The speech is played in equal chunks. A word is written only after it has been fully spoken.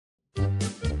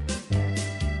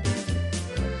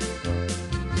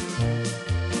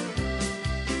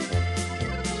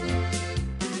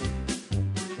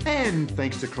And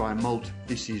thanks to Cryer Malt,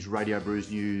 this is Radio Brews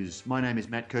News. My name is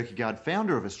Matt Kierkegaard,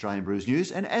 founder of Australian Brews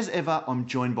News, and as ever, I'm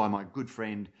joined by my good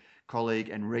friend, colleague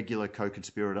and regular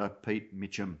co-conspirator, Pete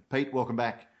Mitchell. Pete, welcome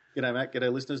back. G'day, Matt.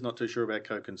 G'day, listeners. Not too sure about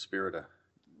co-conspirator.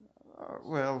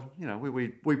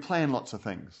 We plan lots of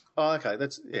things. Oh, okay.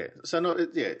 So not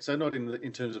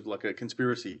in terms of like a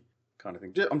conspiracy kind of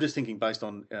thing. I'm just thinking based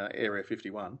on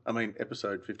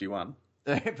episode 51.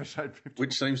 Episode 51.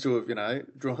 Which seems to have,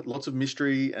 drawn lots of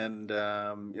mystery and,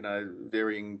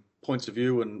 varying points of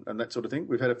view and that sort of thing.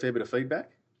 We've had a fair bit of feedback.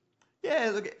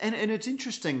 Yeah, look, and it's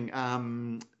interesting.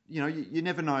 You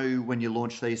never know when you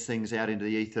launch these things out into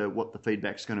the ether what the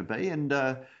feedback's going to be. And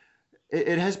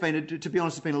it has been, to be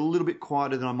honest, it's been a little bit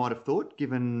quieter than I might have thought,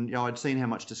 given I'd seen how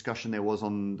much discussion there was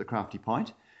on the Crafty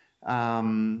Pint.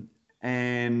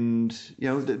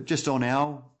 Just on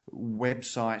our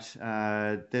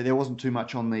website, there wasn't too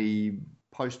much on the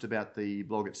post about the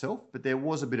blog itself, but there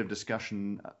was a bit of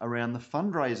discussion around the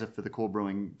fundraiser for the core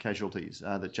brewing casualties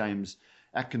that James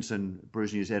Atkinson,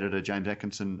 Brews News editor James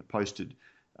Atkinson, posted,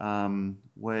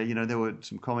 where there were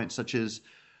some comments such as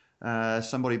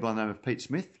somebody by the name of Pete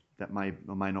Smith, that may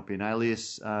or may not be an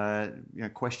alias,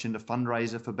 questioned a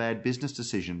fundraiser for bad business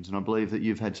decisions, and I believe that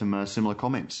you've had some similar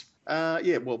comments.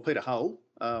 Peter Hull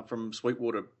from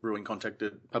Sweetwater Brewing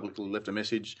publicly left a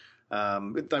message.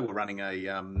 They were running a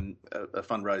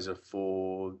fundraiser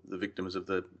for the victims of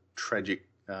the tragic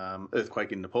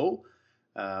earthquake in Nepal,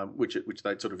 which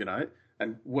they'd sort of,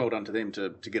 and well done to them to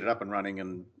get it up and running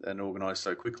and organised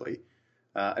so quickly.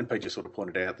 And Pete just sort of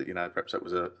pointed out that, perhaps that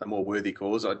was a more worthy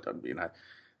cause.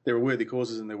 There were worthy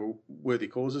causes and there were worthy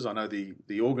causes. I know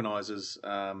the organisers,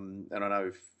 and I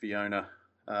know Fiona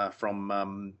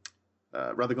from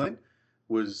Rutherglen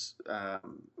was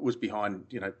behind,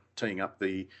 teeing up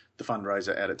the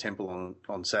fundraiser out at Temple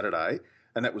on Saturday,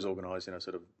 and that was organised,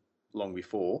 sort of long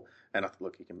before. And I thought,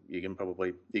 look, you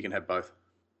can have both.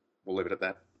 We'll leave it at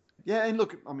that. Yeah, and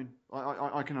look,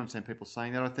 I can understand people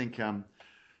saying that. I think,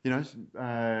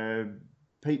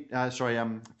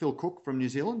 Phil Cook from New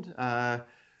Zealand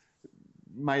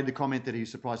made the comment that he was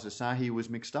surprised that Asahi was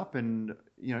mixed up and,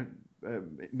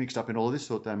 mixed up in all of this,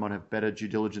 thought they might have better due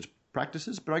diligence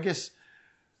practices. But I guess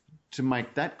to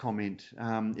make that comment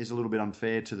is a little bit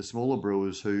unfair to the smaller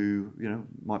brewers who,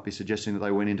 might be suggesting that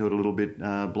they went into it a little bit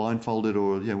blindfolded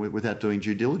or, without doing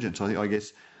due diligence. I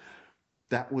guess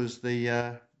that was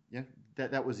the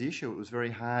that was the issue. It was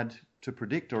very hard to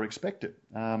predict or expect it.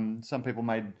 Some people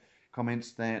made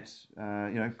comments that,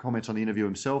 comments on the interview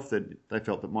himself that they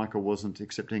felt that Michael wasn't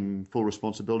accepting full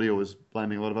responsibility or was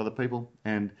blaming a lot of other people.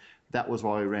 And that was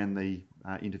why we ran the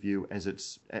interview as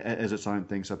its own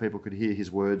thing, so people could hear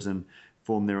his words and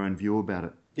form their own view about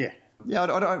it. Yeah. Yeah, I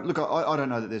don't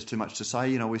know that there's too much to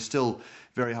say. We're still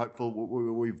very hopeful.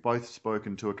 We've both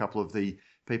spoken to a couple of the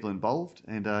people involved,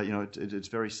 and it's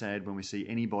very sad when we see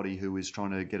anybody who is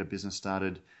trying to get a business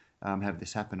started have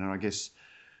this happen. And I guess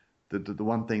the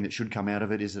one thing that should come out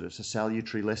of it is that it's a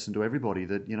salutary lesson to everybody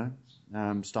that,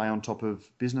 stay on top of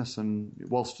business. And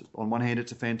whilst on one hand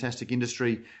it's a fantastic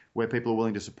industry where people are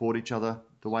willing to support each other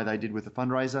the way they did with the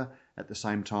fundraiser, at the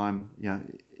same time,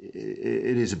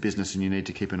 it is a business and you need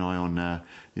to keep an eye on,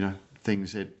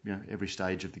 things at every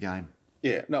stage of the game.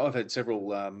 Yeah, no, I've had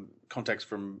several contacts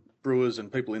from brewers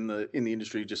and people in the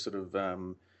industry just sort of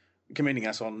commending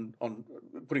us on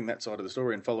putting that side of the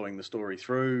story and following the story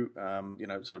through,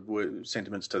 sort of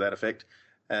sentiments to that effect.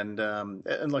 And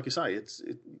like you say,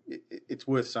 it's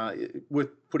worth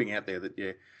putting out there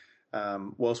that,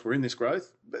 whilst we're in this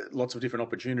growth, lots of different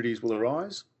opportunities will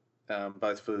arise,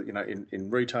 both for, in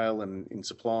retail and in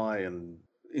supply and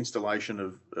installation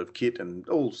of kit and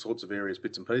all sorts of various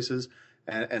bits and pieces.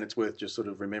 And it's worth just sort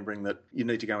of remembering that you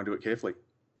need to go into it carefully.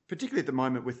 Particularly at the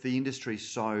moment with the industry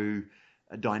so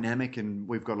dynamic, and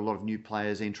we've got a lot of new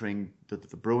players entering the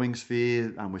brewing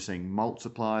sphere. We're seeing malt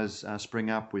suppliers spring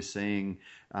up. We're seeing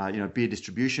beer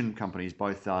distribution companies,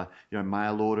 both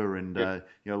mail order and a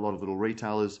lot of little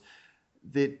retailers.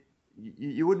 That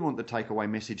you wouldn't want the takeaway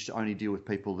message to only deal with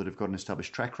people that have got an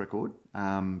established track record,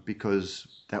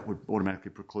 because that would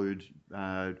automatically preclude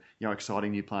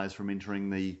exciting new players from entering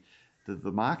the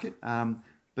market.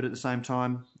 But at the same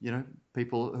time,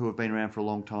 people who have been around for a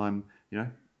long time,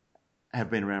 have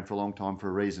been around for a long time for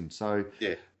a reason. So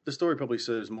yeah, the story probably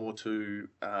serves more to,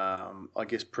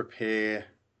 prepare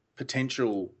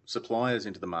potential suppliers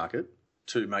into the market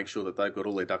to make sure that they've got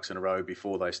all their ducks in a row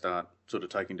before they start sort of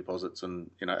taking deposits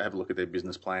and, have a look at their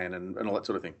business plan and all that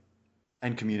sort of thing.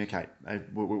 And communicate,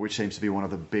 which seems to be one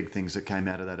of the big things that came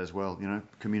out of that as well.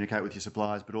 Communicate with your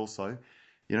suppliers, but also,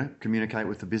 communicate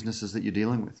with the businesses that you're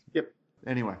dealing with. Yep.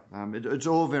 Anyway, it's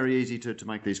all very easy to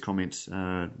make these comments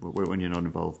when you're not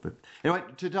involved. But anyway,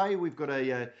 today we've got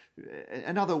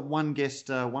another one guest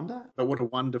wonder. But what a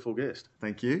wonderful guest.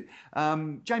 Thank you.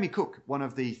 Jamie Cook, one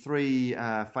of the three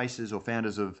faces or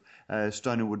founders of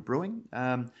Stone & Wood Brewing.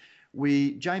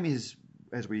 Jamie has,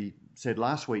 as we said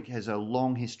last week, has a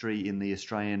long history in the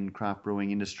Australian craft brewing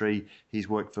industry. He's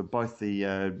worked for both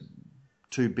the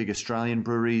two big Australian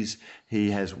breweries.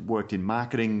 He has worked in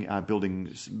marketing,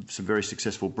 building some very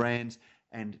successful brands,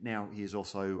 and now he is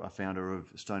also a founder of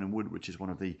Stone & Wood, which is one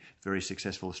of the very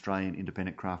successful Australian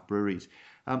independent craft breweries.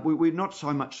 We're not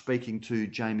so much speaking to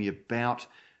Jamie about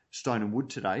Stone & Wood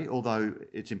today, although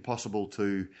it's impossible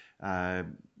to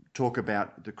talk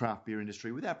about the craft beer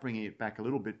industry without bringing it back a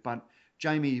little bit. But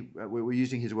Jamie, we're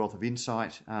using his wealth of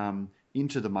insight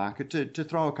into the market to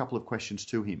throw a couple of questions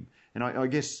to him. And I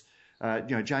guess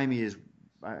Jamie is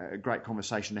a great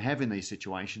conversation to have in these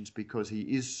situations because he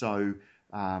is so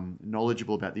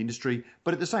knowledgeable about the industry,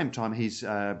 but at the same time he's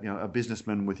a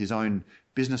businessman with his own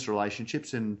business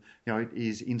relationships, and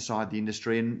is inside the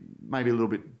industry, and maybe a little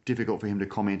bit difficult for him to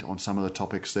comment on some of the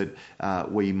topics that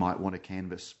we might want to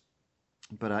canvass.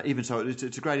 But even so, it's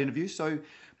a great interview. So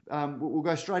we'll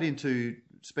go straight into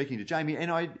speaking to Jamie, and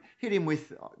I hit him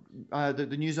with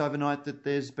the news overnight that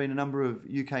there's been a number of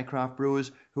UK craft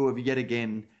brewers who have yet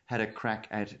again had a crack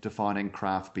at defining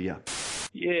craft beer.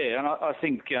 Yeah, and I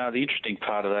think the interesting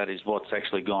part of that is what's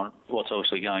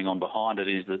obviously going on behind it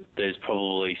is that there's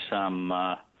probably some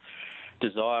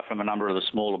desire from a number of the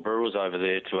smaller brewers over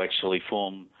there to actually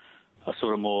form a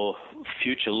sort of more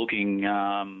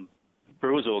future-looking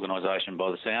brewers organisation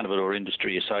by the sound of it, or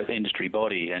industry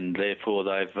body, and therefore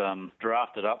they've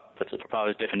drafted up a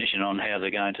proposed definition on how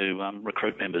they're going to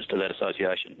recruit members to that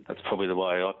association. That's probably the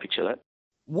way I picture that.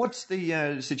 What's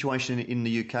the situation in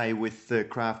the UK with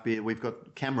craft beer? We've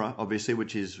got CAMRA, obviously,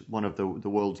 which is one of the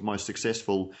world's most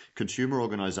successful consumer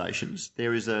organisations.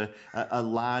 There is a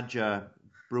larger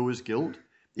Brewers Guild.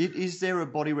 Is there a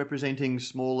body representing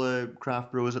smaller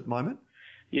craft brewers at the moment?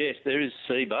 Yes, there is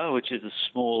SEBA, which is a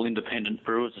small independent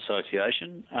brewers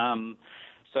association.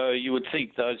 So you would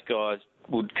think those guys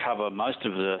would cover most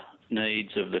of the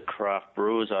needs of the craft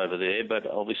brewers over there, but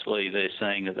obviously they're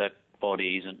saying that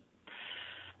body isn't,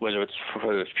 whether it's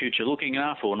future looking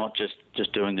enough or not,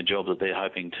 just doing the job that they're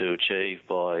hoping to achieve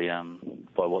by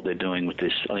what they're doing with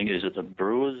this. I think is it the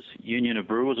Brewers Union of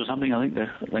Brewers or something? I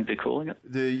think they're calling it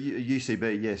the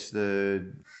UCB. Yes,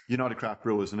 the United Craft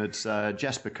Brewers, and it's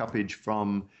Jasper Cuppage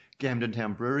from Camden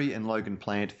Town Brewery and Logan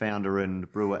Plant, founder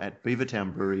and brewer at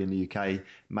Beavertown Brewery in the UK,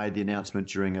 made the announcement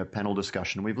during a panel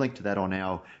discussion. We've linked to that on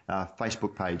our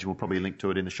Facebook page, and we'll probably link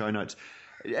to it in the show notes.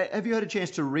 Have you had a chance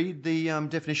to read the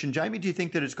definition, Jamie? Do you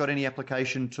think that it's got any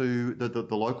application to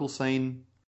the local scene?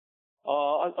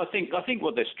 I think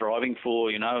what they're striving for,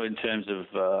 in terms of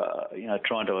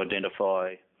trying to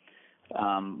identify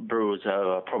brewers who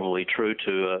are probably true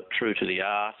to the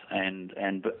art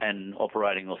and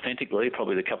operating authentically,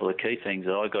 probably the couple of key things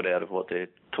that I got out of what they're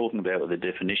talking about with the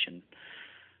definition.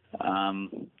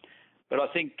 But I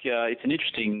think it's an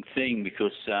interesting thing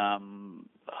because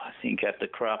I think at the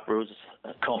Craft Brewers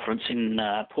Conference in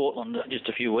Portland just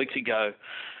a few weeks ago,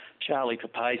 Charlie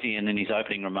Papazian in his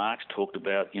opening remarks talked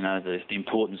about the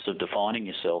importance of defining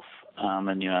yourself,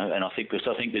 and I think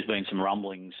there's been some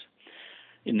rumblings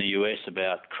in the US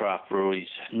about craft breweries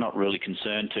not really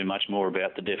concerned too much more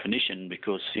about the definition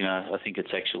because I think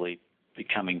it's actually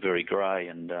becoming very grey,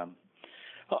 and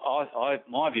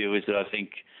my view is that I think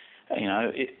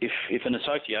if an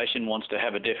association wants to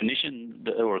have a definition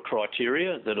or a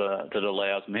criteria that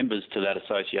allows members to that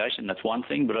association, that's one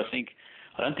thing. But I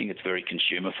don't think it's very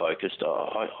consumer focused.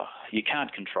 You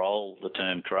can't control the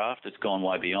term craft. It's gone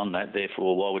way beyond that.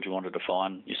 Therefore, why would you want to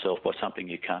define yourself by something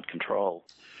you can't control?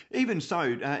 Even so,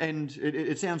 and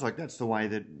it sounds like that's the way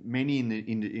that many in the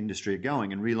industry are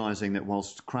going, and realising that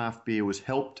whilst craft beer was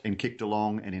helped and kicked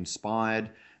along and inspired,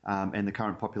 and the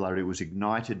current popularity was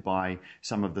ignited by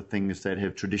some of the things that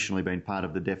have traditionally been part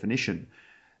of the definition,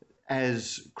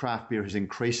 as craft beer has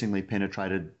increasingly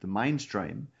penetrated the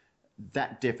mainstream,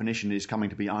 that definition is coming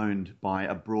to be owned by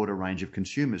a broader range of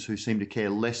consumers who seem to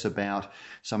care less about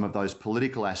some of those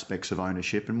political aspects of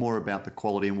ownership and more about the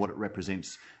quality and what it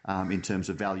represents in terms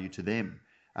of value to them.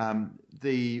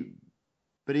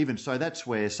 But even so, that's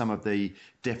where some of the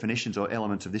definitions or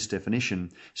elements of this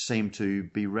definition seem to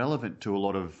be relevant to a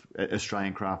lot of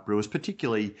Australian craft brewers,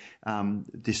 particularly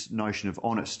this notion of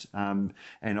honest. And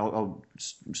I'll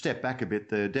step back a bit.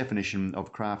 The definition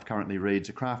of craft currently reads,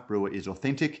 a craft brewer is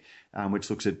authentic, which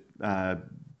looks at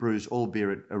brews all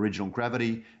beer at original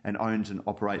gravity and owns and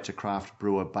operates a craft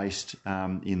brewer based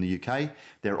in the UK.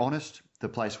 They're honest, the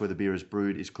place where the beer is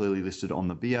brewed is clearly listed on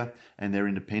the beer, and they're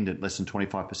independent. Less than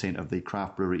 25% of the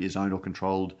craft brewery is owned or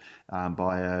controlled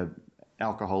by a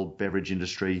alcohol beverage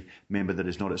industry member that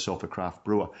is not itself a craft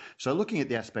brewer. So looking at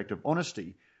the aspect of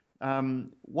honesty,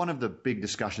 one of the big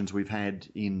discussions we've had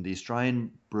in the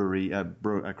Australian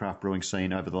craft brewing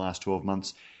scene over the last 12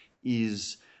 months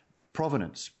is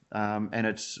provenance. And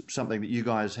it's something that you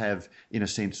guys have, in a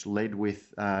sense, led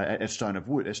with at Stone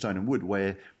and Wood,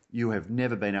 where you have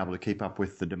never been able to keep up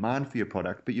with the demand for your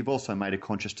product, but you've also made a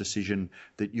conscious decision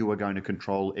that you are going to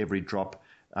control every drop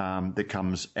that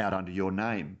comes out under your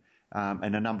name.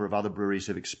 And a number of other breweries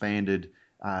have expanded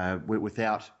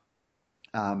without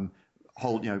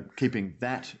keeping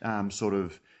that sort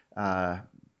of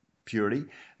purity.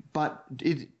 But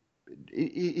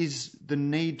is the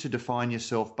need to define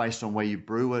yourself based on where you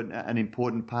brew an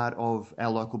important part of our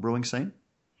local brewing scene?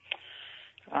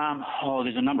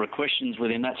 There's a number of questions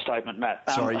within that statement, Matt.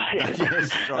 Sorry.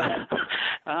 Yes, sorry.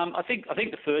 I think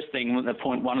the first thing, one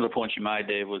of the points you made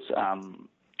there was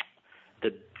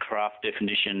the craft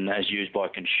definition as used by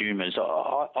consumers.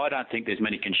 I don't think there's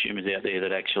many consumers out there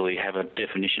that actually have a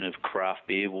definition of craft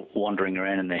beer wandering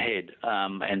around in their head,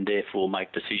 and therefore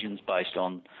make decisions based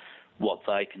on what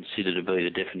they consider to be the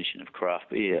definition of craft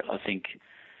beer. I think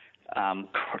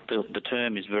the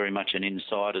term is very much an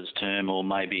insider's term, or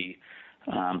maybe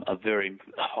a very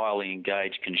highly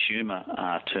engaged consumer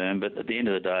term, but at the end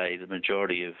of the day, the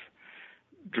majority of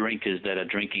drinkers that are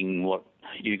drinking what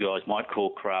you guys might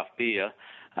call craft beer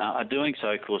are doing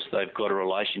so because they've got a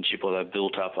relationship, or they've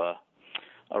built up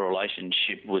a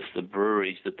relationship with the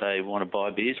breweries that they want to buy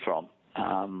beers from.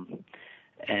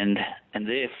 And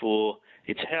therefore,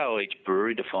 it's how each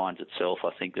brewery defines itself,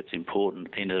 I think, that's important.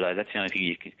 At the end of the day, that's the only thing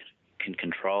you can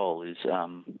control is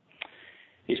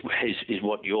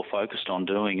what you're focused on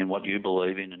doing and what you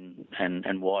believe in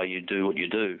and why you do what you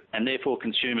do. And therefore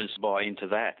consumers buy into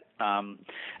that.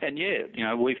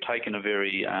 We've taken a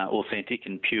very authentic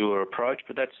and pure approach,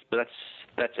 but that's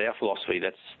our philosophy.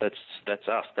 That's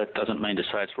us. That doesn't mean to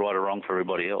say it's right or wrong for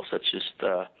everybody else. That's just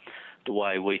the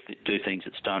way we do things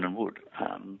at Stone and Wood.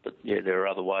 There are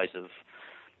other ways of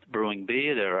brewing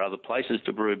beer. There are other places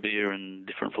to brew beer and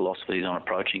different philosophies on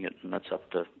approaching it, and that's up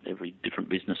to every different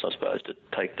business, I suppose, to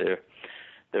take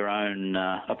their own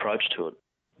approach to it.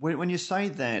 When you say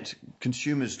that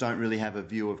consumers don't really have a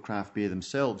view of craft beer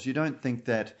themselves, you don't think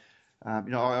that,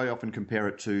 I often compare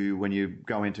it to when you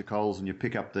go into Coles and you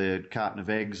pick up the carton of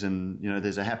eggs and,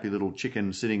 there's a happy little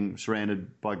chicken sitting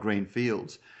surrounded by green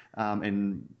fields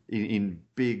and in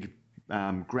big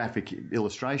graphic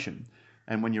illustration.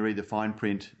 And when you read the fine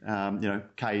print,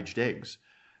 caged eggs,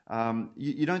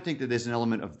 you don't think that there's an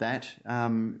element of that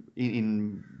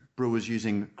in brewers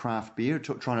using craft beer,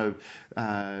 trying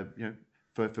to,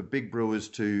 for big brewers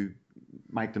to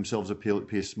make themselves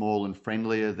appear small and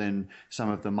friendlier than some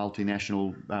of the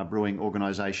multinational brewing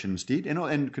organisations did,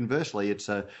 and conversely, it's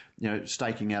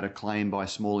staking out a claim by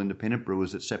small independent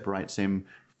brewers that separates them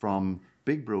from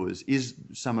big brewers. Is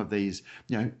some of these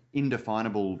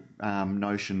indefinable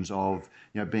notions of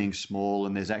being small,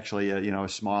 and there's actually a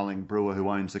smiling brewer who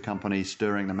owns the company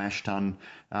stirring the mash tun,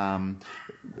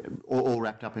 all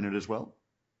wrapped up in it as well?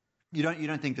 You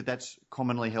don't think that that's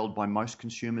commonly held by most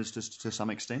consumers to some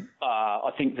extent?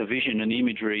 I think the vision and the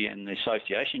imagery and the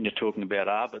association you're talking about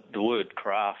are, but the word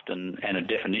craft and a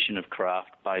definition of craft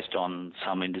based on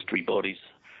some industry bodies'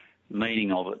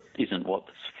 meaning of it isn't what's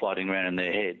floating around in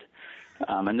their head.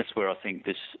 And that's where I think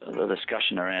the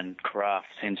discussion around craft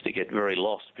tends to get very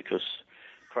lost, because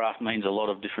craft means a lot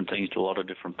of different things to a lot of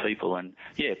different people. And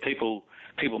people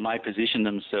may position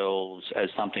themselves as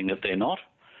something that they're not,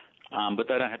 but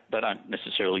they don't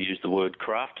necessarily use the word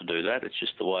craft to do that. It's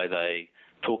just the way they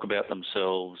talk about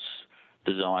themselves,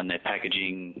 design their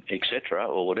packaging, etc.,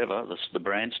 or whatever, the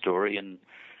brand story.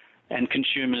 And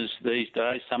consumers these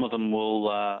days, some of them will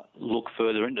look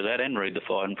further into that and read the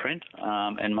fine print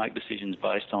and make decisions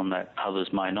based on that. Others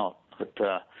may not. But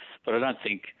I don't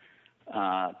think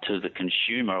to the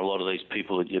consumer, a lot of these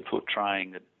people that you're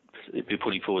portraying, that you're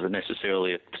putting forward, that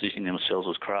necessarily positioning themselves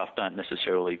as craft, don't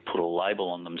necessarily put a label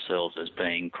on themselves as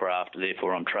being craft.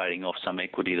 Therefore, I'm trading off some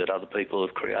equity that other people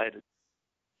have created.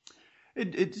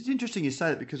 It's interesting you say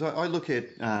that, because I look at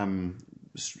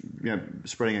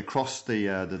spreading across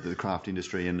the craft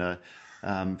industry, and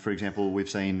for example, we've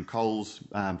seen Coles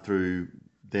through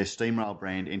their Steamrail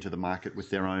brand enter the market with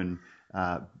their own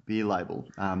beer label.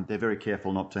 They're very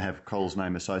careful not to have Coles'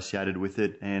 name associated with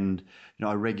it, and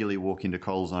I regularly walk into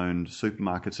Coles-owned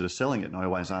supermarkets that are selling it, and I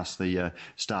always ask the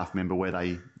staff member where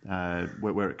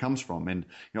it comes from, and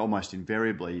almost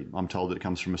invariably I'm told that it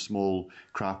comes from a small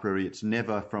craft brewery. It's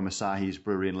never from Asahi's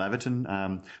brewery in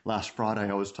Laverton. Last Friday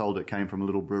I was told it came from a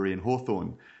little brewery in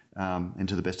Hawthorn. And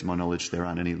to the best of my knowledge, there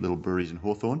aren't any little breweries in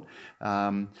Hawthorn.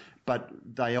 But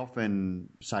they often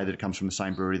say that it comes from the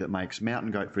same brewery that makes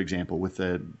Mountain Goat, for example, with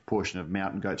a portion of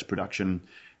Mountain Goat's production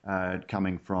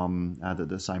coming from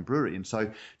the same brewery. And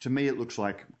so to me, it looks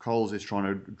like Coles is trying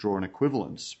to draw an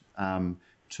equivalence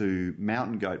to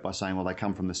Mountain Goat by saying, well, they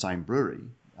come from the same brewery,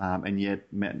 and yet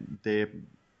their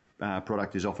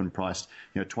product is often priced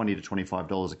 $20 to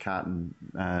 $25 a carton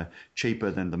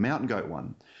cheaper than the Mountain Goat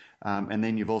one. And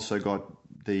then you've also got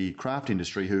the craft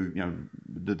industry who,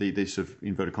 the sort of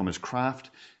inverted commas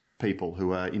craft people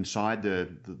who are inside the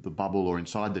bubble or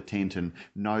inside the tent and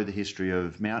know the history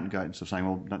of Mountain Goat and sort of saying,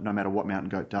 well, no matter what Mountain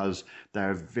Goat does,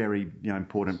 they're a very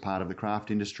important part of the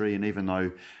craft industry. And even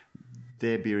though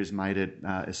their beer is made at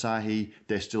Asahi,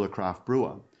 they're still a craft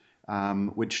brewer,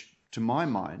 which to my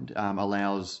mind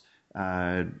allows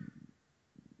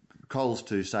Coles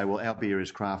to say, well, our beer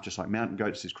is craft just like Mountain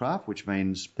Goat's is craft, which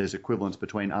means there's equivalence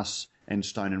between us and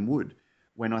Stone and Wood.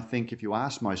 When I think if you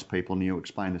ask most people and you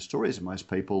explain the stories of most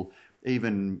people,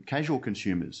 even casual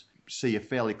consumers see a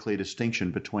fairly clear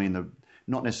distinction between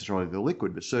not necessarily the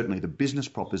liquid, but certainly the business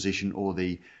proposition or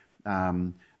the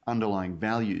underlying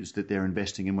values that they're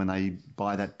investing in when they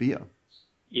buy that beer.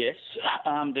 Yes,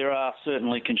 there are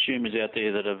certainly consumers out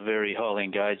there that are very highly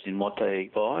engaged in what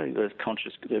they buy.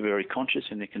 They're very conscious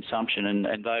in their consumption, and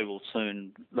they will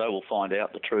find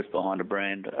out the truth behind a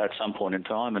brand at some point in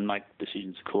time and make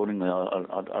decisions accordingly.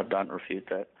 I don't refute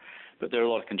that, but there are a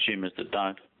lot of consumers that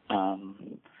don't.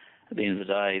 At the end of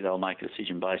the day, they'll make a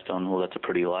decision based on, well, that's a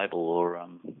pretty label, or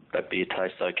that beer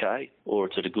tastes okay, or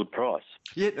it's at a good price.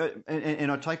 Yeah, and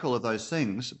I take all of those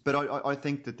things, but I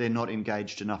think that they're not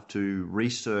engaged enough to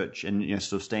research and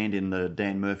sort of stand in the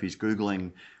Dan Murphy's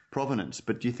Googling provenance.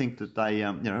 But do you think that they,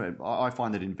 I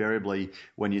find that invariably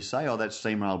when you say, oh, that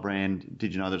steam rail brand,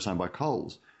 did you know that it's owned by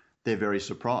Coles? They're very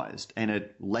surprised, and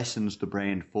it lessens the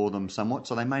brand for them somewhat.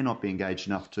 So they may not be engaged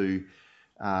enough to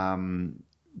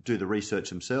do the research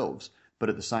themselves, but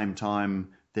at the same time,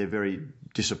 they're very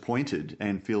disappointed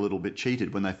and feel a little bit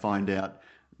cheated when they find out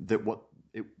that what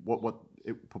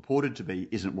it purported to be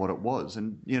isn't what it was.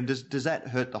 And does that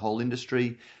hurt the whole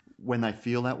industry when they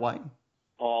feel that way?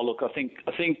 Oh, look, I think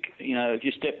if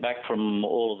you step back from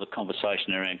all of the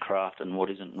conversation around craft and what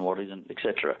isn't,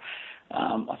 etc.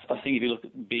 I think if you look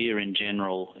at beer in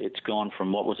general, it's gone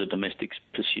from what was a domestic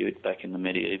pursuit back in the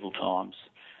medieval times.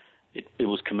 It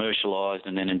was commercialised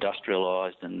and then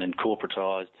industrialised and then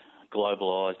corporatised,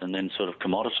 globalised and then sort of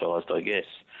commoditised, I guess.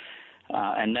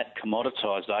 And that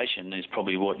commoditisation is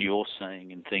probably what you're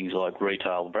seeing in things like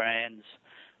retail brands.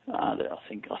 I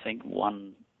think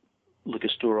one liquor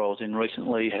store I was in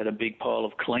recently had a big pile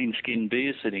of clean skin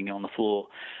beer sitting on the floor.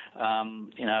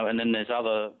 And then there's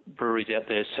other breweries out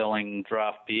there selling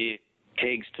draft beer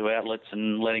kegs to outlets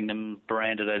and letting them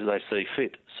brand it as they see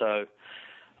fit. So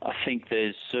I think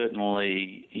there's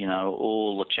certainly,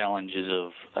 all the challenges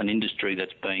of an industry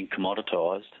that's being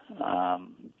commoditised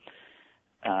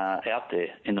out there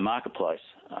in the marketplace.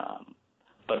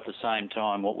 But at the same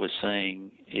time, what we're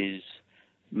seeing is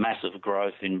massive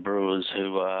growth in brewers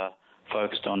who are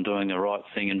focused on doing the right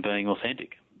thing and being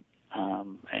authentic.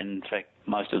 And in fact,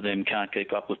 most of them can't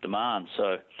keep up with demand.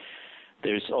 So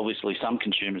there's obviously some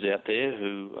consumers out there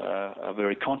who are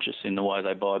very conscious in the way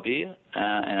they buy beer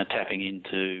and are tapping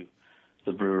into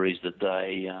the breweries that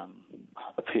they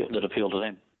appeal to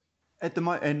them. At the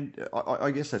and I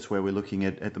guess that's where we're looking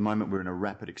at the moment. We're in a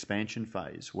rapid expansion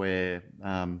phase where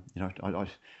I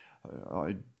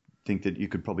think that you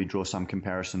could probably draw some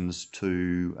comparisons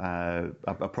to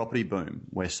a property boom,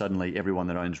 where suddenly everyone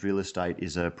that owns real estate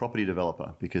is a property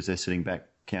developer because they're sitting back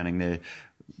counting their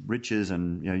riches,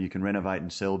 and you can renovate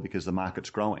and sell because the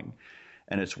market's growing.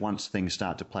 And it's once things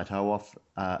start to plateau off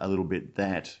a little bit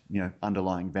that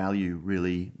underlying value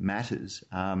really matters.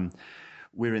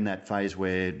 We're in that phase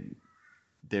where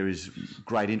there is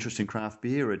great interest in craft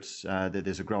beer.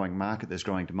 There's a growing market. There's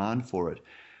growing demand for it.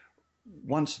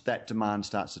 Once that demand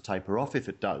starts to taper off, if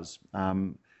it does,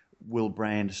 will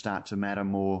brand start to matter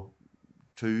more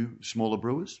to smaller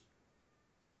brewers?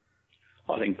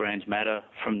 I think brands matter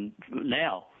from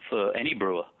now for any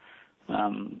brewer.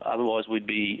 Otherwise, we'd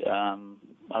be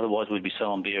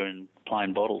selling beer in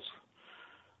plain bottles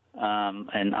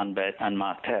and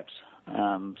unmarked taps.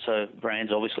 So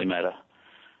brands obviously matter.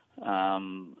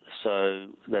 So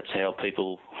that's how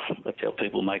people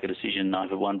make a decision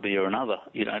over one beer or another.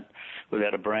 You don't,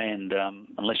 without a brand,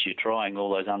 unless you're trying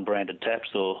all those unbranded taps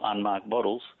or unmarked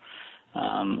bottles,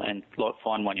 and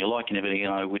find one you like, you never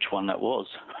know which one that was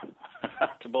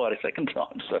to buy it a second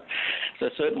time. So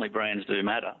certainly brands do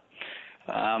matter.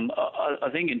 I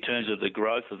think in terms of the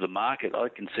growth of the market, I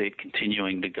can see it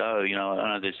continuing to go. I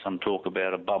know there's some talk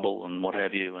about a bubble and what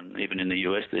have you, and even in the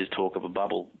US there's talk of a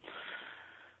bubble.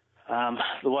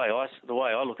 The way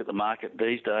I look at the market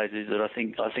these days is that I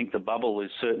think the bubble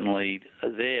is certainly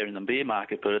there in the beer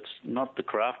market, but it's not the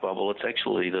craft bubble. It's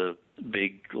actually the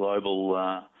big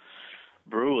global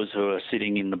brewers who are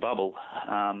sitting in the bubble.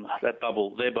 Their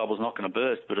bubble's not going to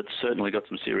burst, but it's certainly got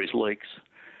some serious leaks.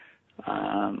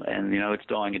 And it's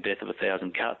dying a death of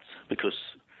 1,000 cuts because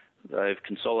they've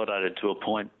consolidated to a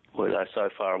point where they're so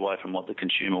far away from what the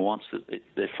consumer wants that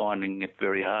they're finding it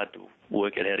very hard to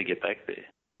work out how to get back there.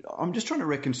 I'm just trying to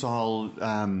reconcile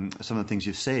some of the things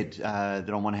you've said, that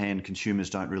on one hand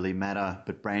consumers don't really matter,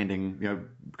 but branding,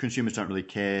 consumers don't really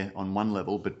care on one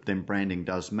level, but then branding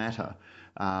does matter.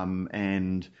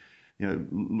 And,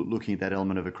 looking at that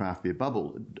element of a craft beer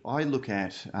bubble, I look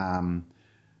at,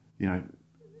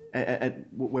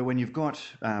 when you've got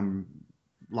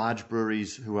large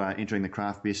breweries who are entering the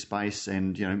craft beer space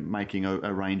and, making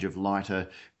a range of lighter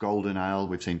golden ale.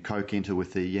 We've seen Coke enter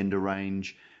with the Yenda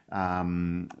range.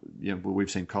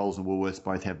 We've seen Coles and Woolworths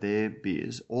both have their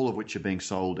beers, all of which are being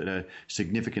sold at a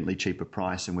significantly cheaper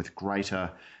price and with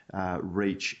greater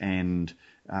reach and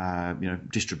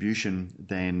distribution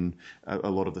than a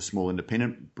lot of the small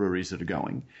independent breweries that are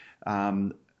going.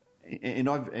 And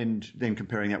then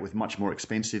comparing that with much more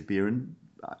expensive beer and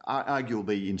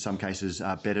arguably in some cases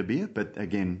better beer, but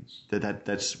again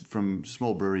that's from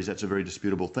small breweries. That's a very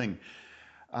disputable thing.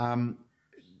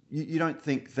 You don't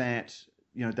think that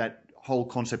that whole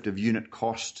concept of unit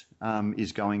cost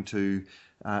is going to,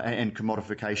 and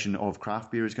commodification of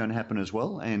craft beer is going to happen as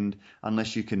well. And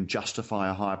unless you can justify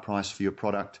a higher price for your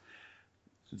product,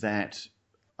 that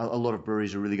a lot of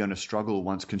breweries are really going to struggle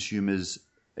once consumers'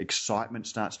 excitement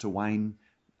starts to wane,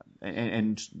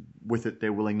 and with it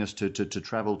their willingness to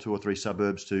travel 2 or 3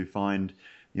 suburbs to find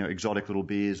exotic little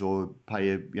beers or pay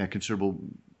a considerable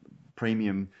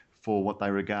premium for what they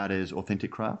regard as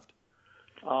authentic craft.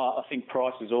 I think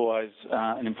price is always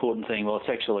an important thing. Well, it's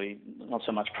actually not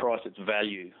so much price, it's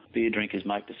value. Beer drinkers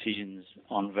make decisions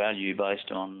on value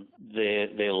based on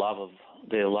their love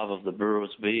of the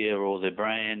brewer's beer or their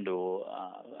brand, or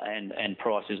and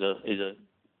price is a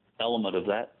element of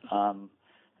that.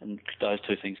 And those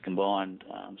two things combined,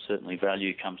 certainly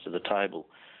value comes to the table.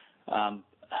 I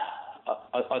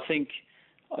think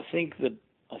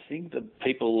that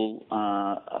people,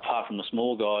 apart from the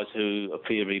small guys who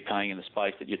appear to be playing in the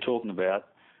space that you're talking about,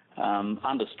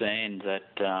 understand that,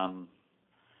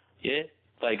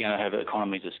 they're going to have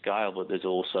economies of scale, but there's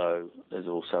also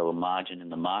a margin in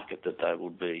the market that they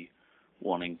would be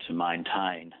wanting to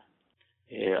maintain.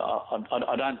 Yeah,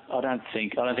 I don't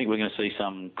think we're going to see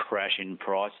some crash in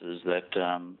prices that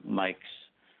makes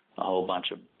a whole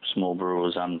bunch of small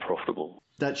brewers unprofitable.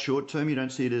 That short term, you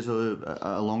don't see it as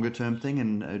a longer term thing,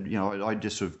 and I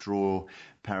just sort of draw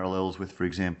parallels with, for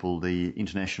example, the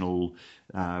international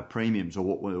premiums, or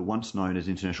what were once known as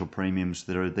international premiums,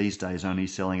 that are these days only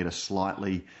selling at a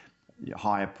slightly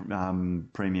higher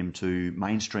premium to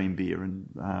mainstream beer,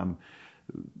 and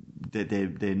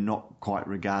they're not quite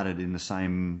regarded in the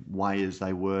same way as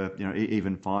they were,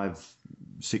 even 5,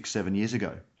 6, 7 years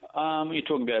ago. You're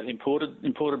talking about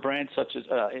imported brands such as,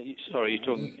 you're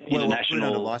talking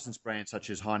international... Well, licensed brands such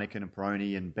as Heineken and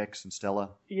Peroni and Beck's and Stella.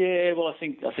 Yeah, well, I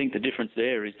think the difference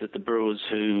there is that the brewers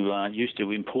who used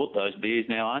to import those beers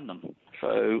now own them.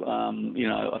 So,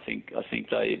 I think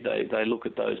they look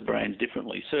at those brands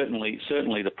differently.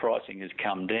 Certainly the pricing has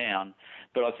come down,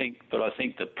 but I think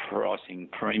the pricing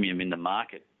premium in the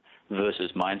market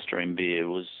versus mainstream beer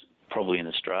was probably in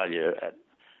Australia at,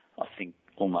 I think,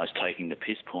 almost taking the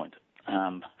piss point,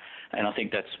 and I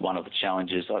think that's one of the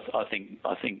challenges. I think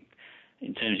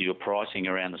in terms of your pricing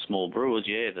around the small brewers,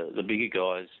 the bigger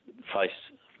guys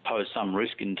pose some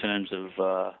risk in terms of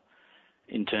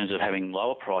having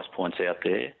lower price points out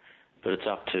there, but it's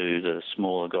up to the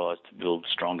smaller guys to build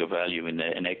stronger value in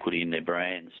and equity in their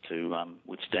brands to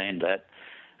withstand that.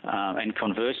 And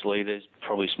conversely, there's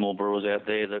probably small brewers out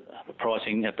there that are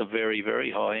pricing at the very, very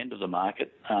high end of the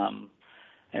market,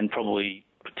 and probably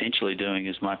potentially doing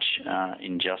as much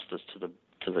injustice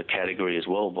to the category as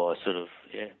well by sort of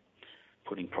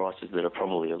putting prices that are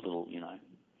probably a little,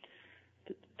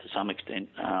 to some extent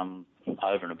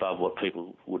over and above what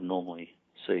people would normally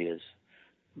see as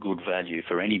good value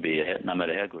for any beer, no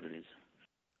matter how good it is.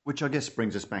 Which I guess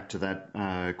brings us back to that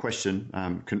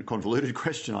convoluted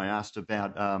question I asked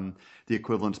about the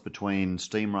equivalence between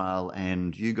Steamrail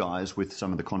and you guys with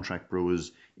some of the contract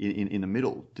brewers in the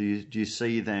middle. Do you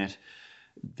see that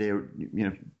there,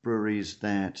 breweries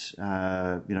that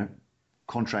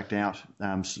contract out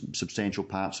substantial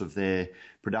parts of their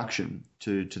production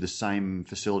to the same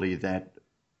facility that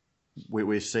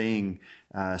we're seeing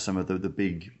some of the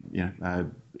big,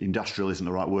 industrial isn't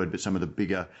the right word, but some of the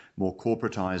bigger, more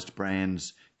corporatized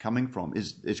brands coming from?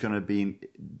 It's going to be,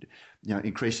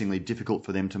 increasingly difficult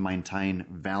for them to maintain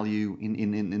value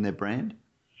in their brand?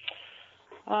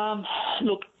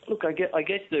 Look, I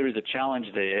guess there is a challenge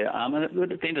there. And at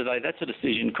the end of the day, that's a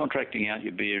decision. Contracting out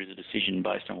your beer is a decision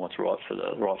based on what's right for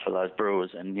those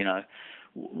brewers. And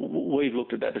we've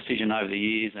looked at that decision over the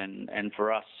years, and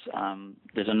for us,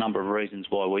 there's a number of reasons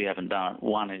why we haven't done it.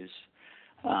 One is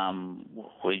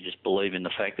we just believe in the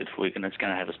fact that it's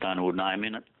going to have a Stonewood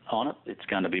name on it. It's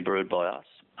going to be brewed by us.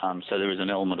 So there is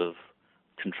an element of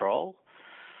control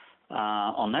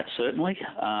on that, certainly.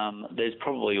 There's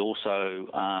probably also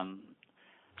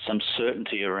some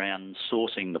certainty around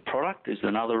sourcing the product is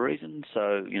another reason.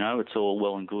 So, it's all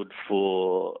well and good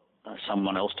for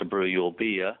someone else to brew your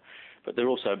beer, but they're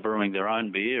also brewing their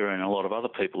own beer and a lot of other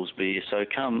people's beer.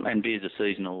 And beer's a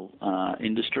seasonal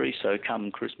industry, so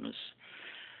come Christmas,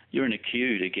 you're in a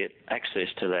queue to get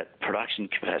access to that production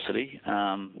capacity.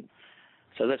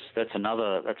 So that's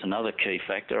another key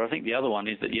factor. I think the other one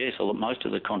is that, yes, most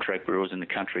of the contract brewers in the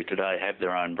country today have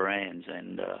their own brands,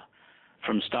 and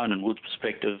from Stone and Wood's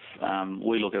perspective,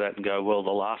 we look at that and go, well,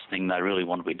 the last thing they really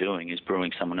want to be doing is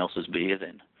brewing someone else's beer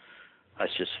then.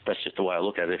 That's just the way I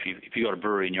look at it. If you've got a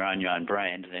brewery in your own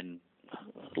brand, then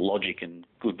logic and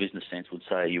good business sense would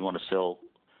say you want to sell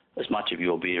as much of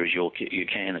your beer as you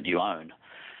can that you own.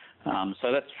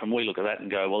 So that's from we look at that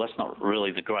and go, well, that's not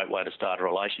really the great way to start a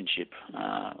relationship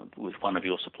with one of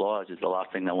your suppliers. Is the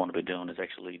last thing they want to be doing is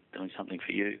actually doing something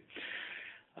for you.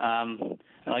 And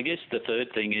I guess the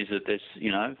third thing is that there's,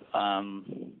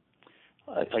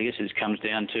 I guess it comes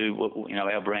down to,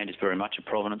 our brand is very much a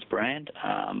provenance brand,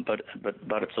 but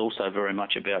it's also very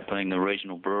much about being the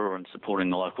regional brewer and supporting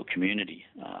the local community,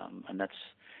 and that's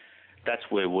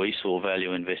where we saw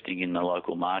value investing in the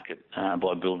local market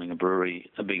by building a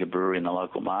bigger brewery in the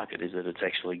local market, is that it's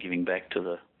actually giving back to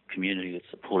the community that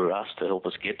supported us to help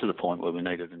us get to the point where we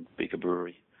needed a bigger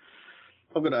brewery.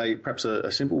 I've got perhaps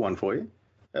a simple one for you.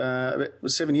 It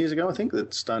was 7 years ago, I think,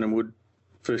 that Stone and Wood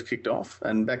first kicked off,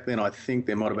 and back then I think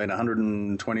there might have been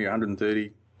 120 or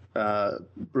 130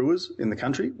 brewers in the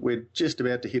country. We're just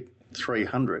about to hit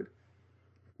 300.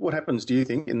 What happens, do you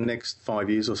think, in the next 5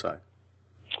 years or so?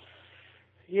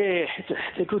 Yeah, it's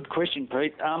a good question,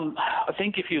 Pete. I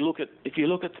think if you look at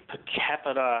the per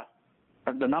capita,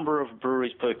 the number of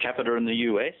breweries per capita in the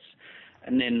US,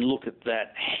 and then look at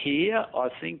that here, I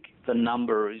think the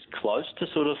number is close to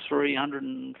sort of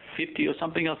 350 or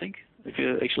something, I think, if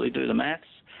you actually do the maths.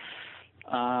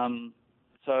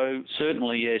 So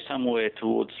certainly, yeah, somewhere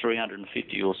towards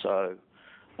 350 or so.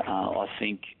 I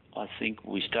think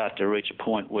we start to reach a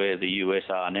point where the US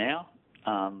are now.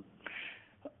 I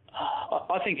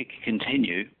think it can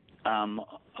continue.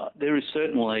 There is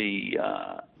certainly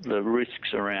the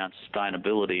risks around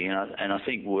sustainability, and I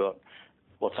think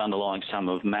what's underlying some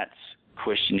of Matt's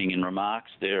questioning and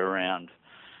remarks there around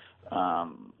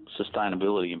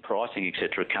sustainability and pricing,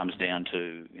 etc., comes down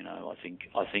to,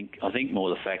 I think more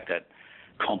the fact that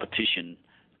competition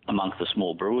amongst the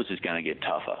small brewers is going to get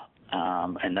tougher,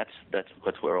 and that's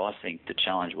where I think the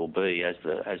challenge will be as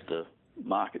the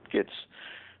market gets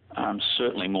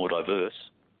certainly more diverse.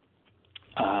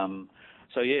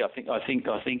 So yeah, I think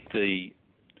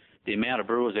the amount of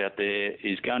brewers out there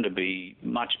is going to be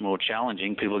much more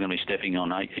challenging. People are going to be stepping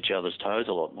on each other's toes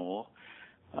a lot more.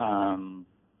 And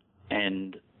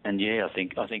yeah, I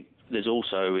think there's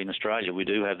also in Australia we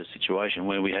do have the situation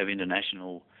where we have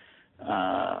international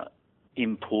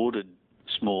imported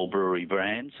small brewery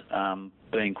brands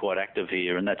being quite active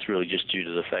here, and that's really just due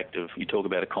to the fact of, you talk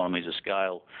about economies of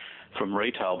scale from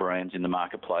retail brands in the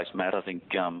marketplace, Matt. I think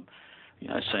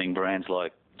seeing brands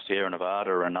like Sierra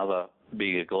Nevada and other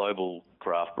bigger global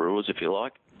craft brewers, if you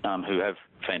like, who have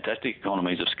fantastic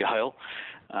economies of scale,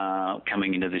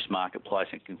 coming into this marketplace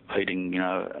and competing,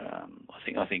 I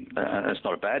think it's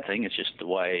not a bad thing. It's just the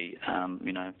way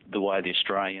the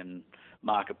Australian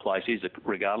marketplace is,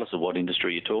 regardless of what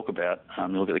industry you talk about.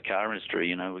 Look at the car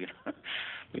industry.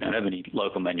 We don't have any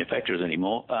local manufacturers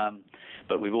anymore,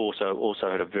 but we've also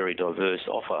had a very diverse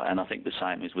offer, and I think the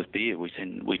same is with beer.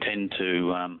 We tend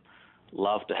to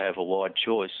love to have a wide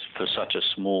choice for such a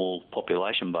small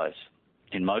population base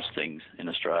in most things in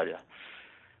Australia.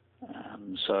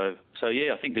 So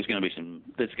yeah, I think there's going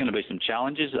to be some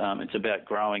challenges. It's about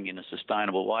growing in a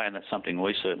sustainable way, and that's something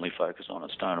we certainly focus on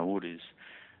at Stone & Wood. Is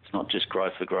it's not just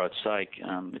growth for growth's sake.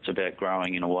 It's about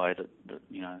growing in a way that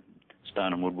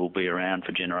Stone & Wood will be around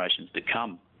for generations to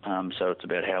come. So it's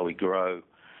about how we grow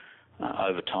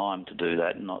over time to do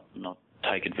that, and not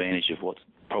take advantage of what's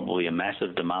probably a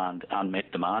massive demand,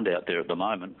 unmet demand out there at the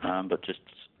moment, but just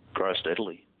grow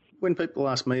steadily. When people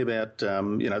ask me about,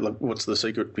 what's the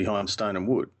secret behind Stone &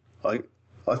 Wood, I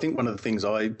think one of the things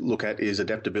I look at is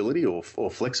adaptability or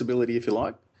flexibility, if you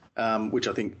like, which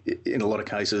I think in a lot of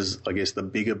cases, I guess the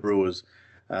bigger brewers,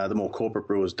 the more corporate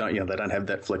brewers, they don't have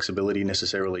that flexibility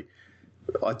necessarily.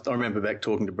 I remember back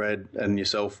talking to Brad and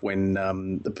yourself when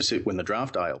the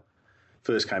draft ale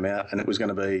first came out, and it was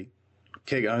going to be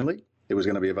keg only. It was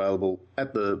going to be available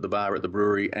at the bar at the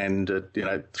brewery and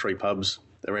at 3 pubs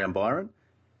around Byron.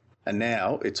 And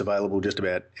now it's available just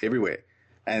about everywhere.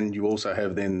 And you also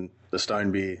have then the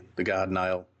Stone beer, the Garden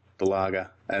Ale, the lager,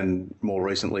 and more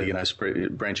recently,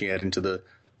 branching out into the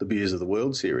beers of the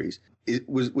World Series.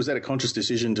 Was that a conscious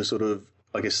decision to sort of,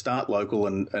 I guess, start local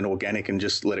and organic and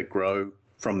just let it grow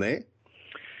from there?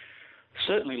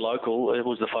 Certainly local. It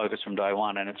was the focus from day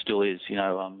one, and it still is.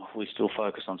 We still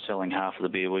focus on selling half of the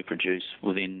beer we produce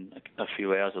within a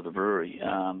few hours of the brewery,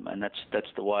 and that's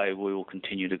the way we will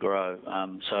continue to grow.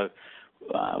 So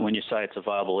when you say it's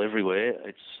available everywhere,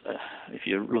 it's if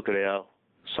you look at our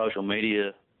social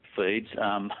media feeds,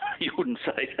 you wouldn't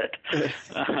say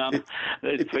that.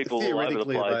 There's people all over the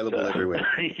place. Available everywhere.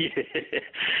 Yeah,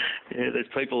 there's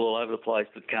people all over the place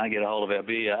that can't get a hold of our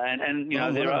beer, and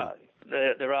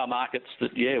there are markets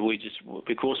that,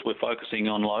 because we're focusing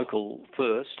on local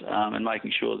first and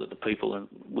making sure that the people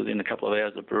within a couple of hours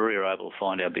of the brewery are able to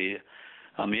find our beer.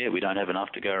 We don't have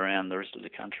enough to go around the rest of the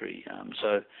country.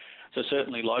 So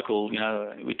certainly local,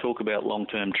 we talk about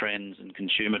long-term trends and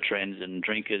consumer trends and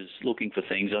drinkers looking for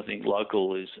things. I think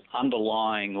local is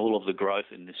underlying all of the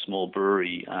growth in this small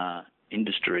brewery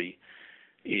industry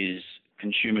is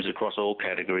consumers across all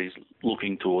categories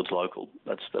looking towards local.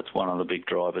 That's one of the big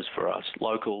drivers for us.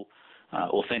 Local,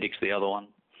 authentic's the other one,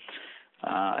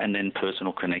 and then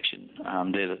personal connection.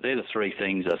 They're the 3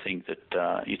 things I think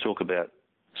that you talk about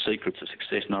secrets of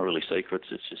success. Not really secrets.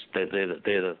 It's just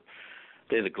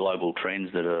they're the global trends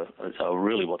that are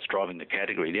really what's driving the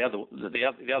category.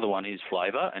 The other one is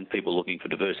flavour and people looking for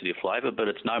diversity of flavour, but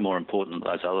it's no more important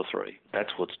than those other 3. That's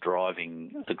what's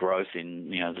driving the growth in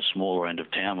the smaller end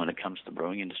of town when it comes to the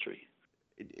brewing industry.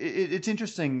 It's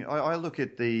interesting. I look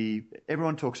at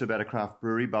everyone talks about a craft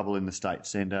brewery bubble in the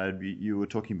States, and you were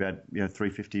talking about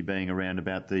 350 being around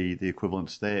about the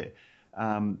equivalence there.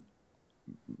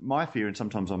 My fear, and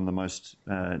sometimes I'm the most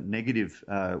negative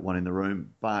one in the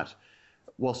room, but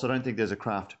whilst I don't think there's a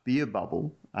craft beer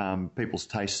bubble, people's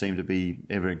tastes seem to be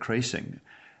ever increasing.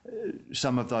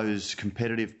 Some of those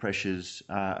competitive pressures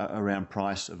around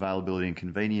price, availability and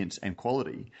convenience and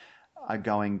quality are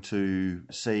going to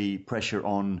see pressure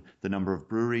on the number of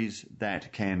breweries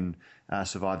that can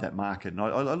survive that market. And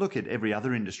I look at every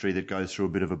other industry that goes through a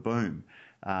bit of a boom,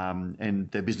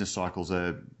 and their business cycles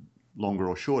are longer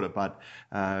or shorter, but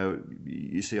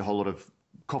you see a whole lot of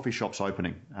coffee shops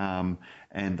opening,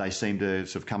 and they seem to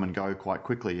sort of come and go quite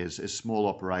quickly as small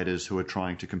operators who are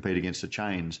trying to compete against the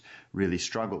chains really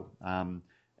struggle. And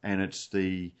it's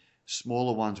the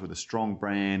smaller ones with a strong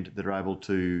brand that are able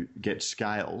to get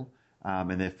scale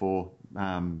and therefore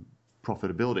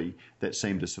profitability that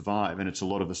seem to survive. And it's a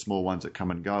lot of the small ones that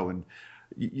come and go. And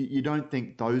you don't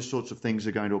think those sorts of things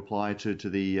are going to apply to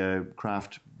the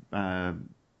craft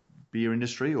beer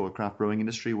industry or craft brewing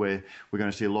industry, where we're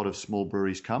going to see a lot of small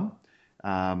breweries come.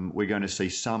 We're going to see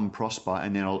some prosper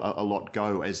and then a lot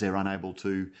go as they're unable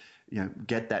to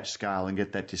get that scale and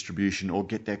get that distribution or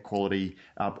get that quality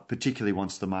up, particularly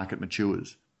once the market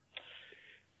matures.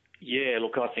 Yeah,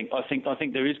 look, I think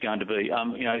there is going to be.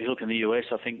 You look in the US,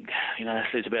 I think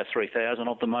there's about 3,000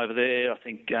 of them over there. I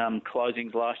think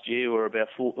closings last year were about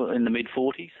in the mid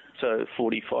 40s, so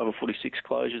 45 or 46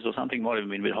 closures or something. Might have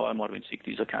been a bit higher, might have been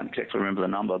 60s. I can't exactly remember the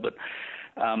number, but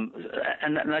and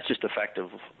that's just a fact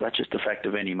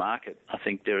of any market. I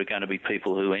think there are going to be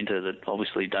people who enter that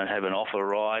obviously don't have an offer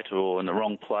right, or in the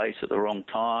wrong place at the wrong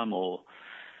time, or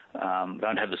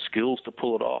don't have the skills to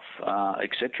pull it off,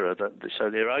 etc. So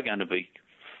there are going to be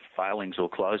failings or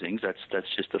closings. That's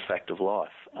just a fact of life.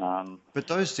 But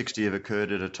those 60 have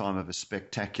occurred at a time of a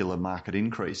spectacular market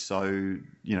increase. So,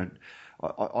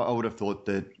 I would have thought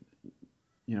that,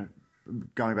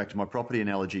 going back to my property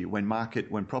analogy, when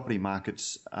property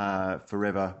markets are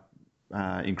forever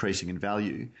increasing in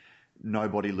value,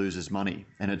 nobody loses money.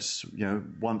 And it's,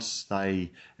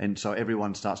 so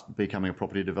everyone starts becoming a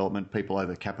property development. People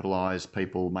overcapitalise,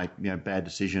 people make, bad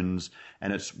decisions.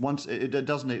 And it's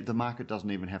the market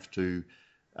doesn't even have to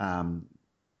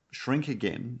shrink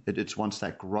again. It's once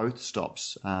that growth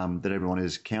stops that everyone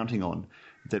is counting on,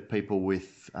 that people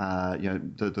with,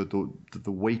 the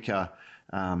weaker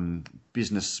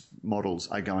business models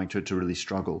are going to really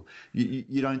struggle.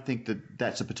 You don't think that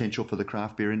that's a potential for the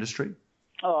craft beer industry?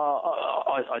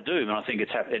 I do, and I think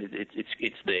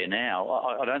it's there now.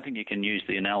 I don't think you can use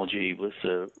the analogy with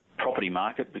the property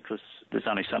market because there's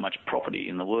only so much property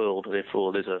in the world.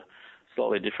 Therefore, there's a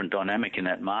slightly different dynamic in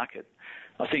that market.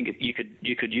 I think you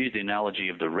could use the analogy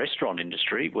of the restaurant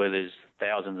industry, where there's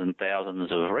thousands and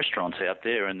thousands of restaurants out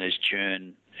there, and there's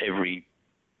churn every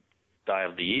day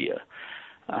of the year.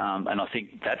 And I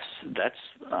think that's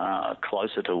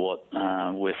closer to what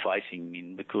we're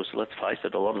facing because let's face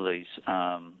it, a lot of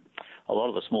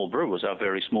the small brewers are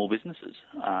very small businesses,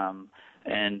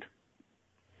 and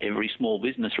every small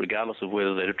business, regardless of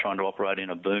whether they're trying to operate in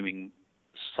a booming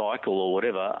cycle or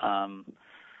whatever,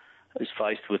 is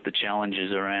faced with the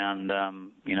challenges around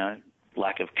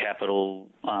lack of capital,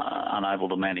 unable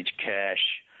to manage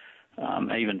cash.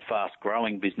 Even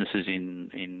fast-growing businesses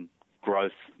in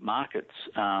growth markets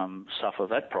suffer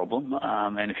that problem,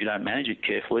 and if you don't manage it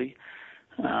carefully,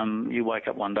 you wake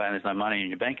up one day and there's no money in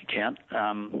your bank account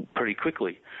pretty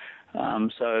quickly.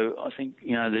 So I think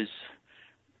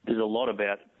there's a lot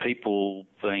about people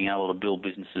being able to build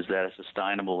businesses that are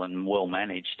sustainable and well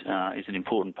managed is an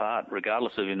important part,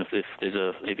 regardless of even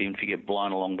if you get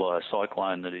blown along by a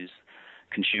cyclone that is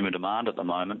consumer demand at the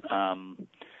moment.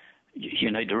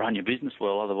 You need to run your business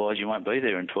well, otherwise you won't be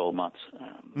there in 12 months.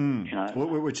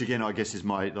 Which again, I guess is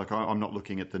I'm not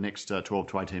looking at the next 12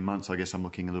 to 18 months. I guess I'm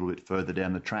looking a little bit further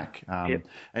down the track. Yep.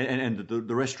 And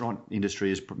the restaurant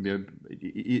industry is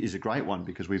a great one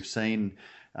because we've seen,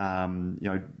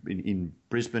 in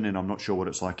Brisbane, and I'm not sure what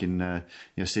it's like in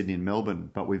Sydney and Melbourne,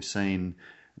 but we've seen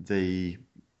a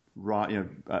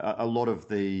lot of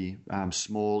the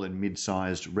small and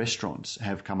mid-sized restaurants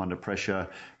have come under pressure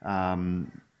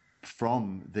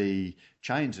from the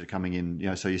chains that are coming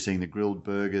in. So you're seeing the grilled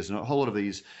burgers and a whole lot of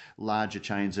these larger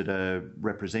chains that are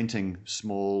representing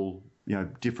small,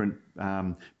 different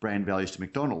brand values to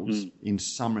McDonald's. In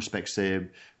some respects, they're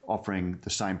offering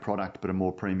the same product but a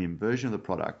more premium version of the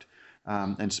product.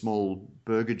 And small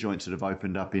burger joints that have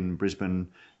opened up in Brisbane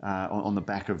on the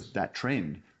back of that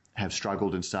trend have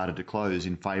struggled and started to close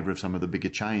in favour of some of the bigger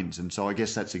chains. And so I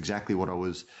guess that's exactly what I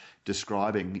was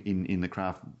describing in the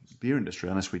craft beer industry.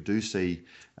 Unless we do see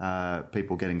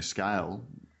people getting scale,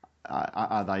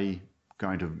 are they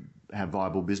going to have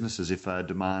viable businesses if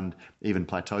demand even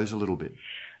plateaus a little bit?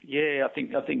 Yeah, I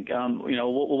think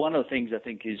one of the things I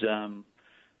think is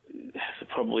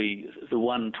probably the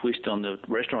one twist on the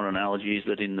restaurant analogy is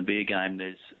that in the beer game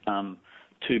there's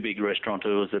two big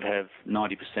restaurateurs that have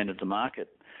 90% of the market.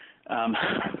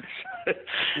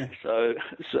 So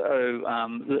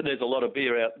there's a lot of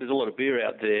beer out. There's a lot of beer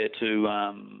out there to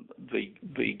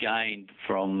be gained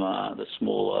from the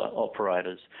smaller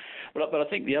operators. But I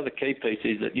think the other key piece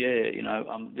is that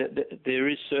there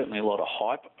is certainly a lot of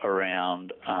hype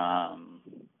around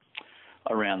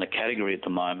the category at the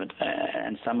moment,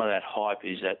 and some of that hype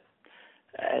is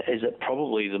at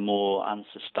probably the more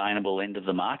unsustainable end of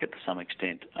the market to some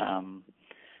extent.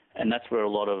 And that's where a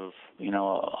lot of,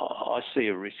 I see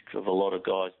a risk of a lot of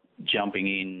guys jumping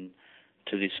in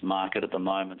to this market at the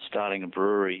moment, starting a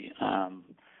brewery.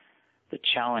 The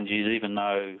challenge is even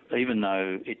though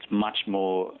it's much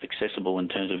more accessible in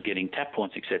terms of getting tap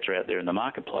points, etc., out there in the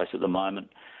marketplace at the moment,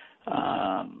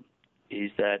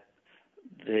 is that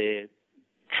they're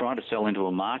trying to sell into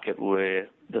a market where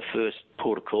the first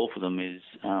port of call for them is,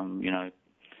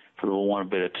 for the want of a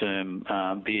better term,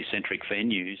 beer-centric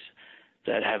venues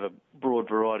that have a broad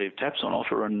variety of taps on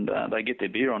offer, and they get their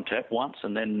beer on tap once,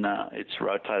 and then it's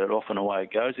rotated off and away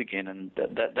it goes again. And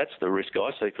that's the risk I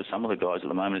see for some of the guys at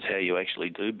the moment, is how you actually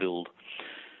do build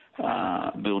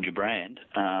your brand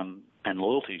and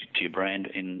loyalty to your brand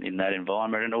in that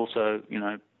environment. And also,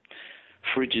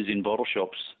 fridges in bottle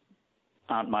shops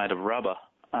aren't made of rubber,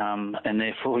 and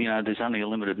therefore, there's only a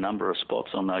limited number of spots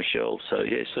on those shelves. So,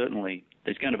 yeah, certainly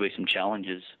there's going to be some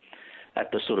challenges at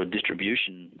the sort of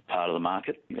distribution part of the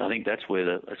market. I think that's where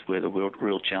the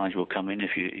real challenge will come in.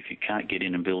 If you can't get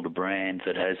in and build a brand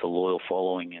that has a loyal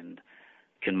following and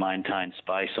can maintain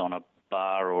space on a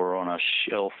bar or on a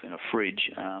shelf in a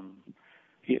fridge,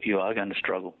 you are going to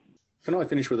struggle. Can I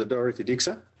finish with a Dorothy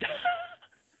Dixer?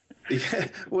 Yeah.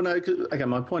 Well, no. Okay.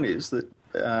 My point is that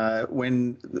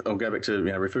when I'll go back to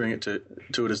referring to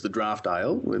it as the Draft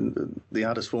Ale, when the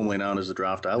artist formerly known as the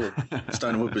Draft Ale, or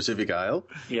Stone and Wood Pacific Ale,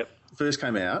 first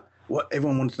came out,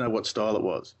 everyone wanted to know what style it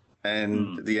was,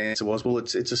 and the answer was, well,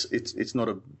 it's not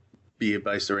a beer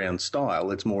based around style.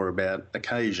 It's more about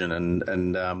occasion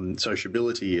and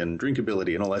sociability and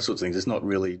drinkability and all those sorts of things. It's not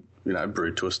really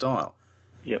brewed to a style.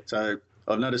 Yep. So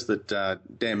I've noticed that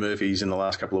Dan Murphy's in the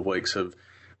last couple of weeks have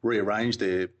rearranged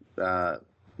their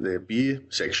beer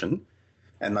section,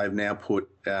 and they've now put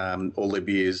all their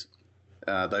beers.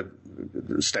 They've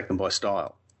stacked them by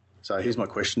style. So here's my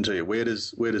question to you: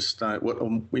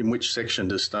 in which section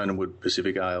does Stone and Wood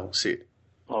Pacific Ale sit?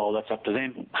 Oh, that's up to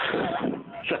them.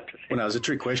 Well, no, it's a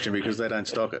trick question because they don't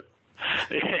stock it.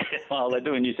 Well, they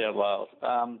do in New South Wales.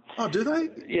 Oh, do they?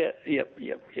 Yeah. Yep.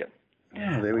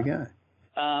 Oh, there we go.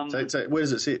 So where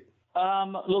does it sit?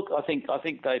 Look, I think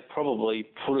they probably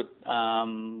put it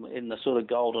in the sort of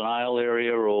golden ale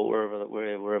area or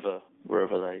wherever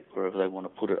they want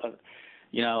to put it.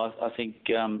 I think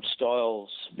beer styles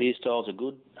are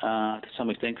good to some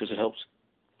extent because it helps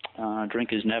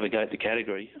drinkers navigate the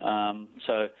category.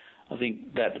 So I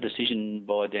think that decision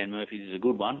by Dan Murphy's is a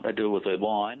good one. They do it with their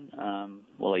wine.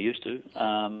 Well, they used to.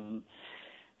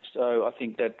 So I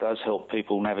think that does help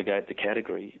people navigate the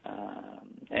category.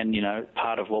 And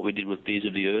part of what we did with Beers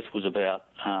of the Earth was about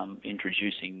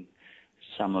introducing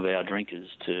some of our drinkers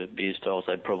to beer styles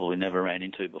they'd probably never ran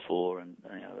into before. And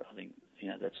I think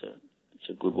it's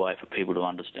a good way for people to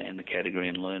understand the category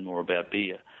and learn more about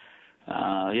beer.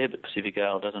 But Pacific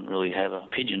Ale doesn't really have a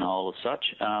pigeonhole as such.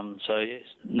 So yes,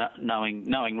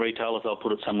 knowing retailers, they'll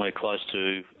put it somewhere close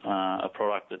to a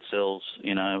product that sells,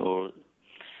 or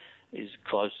is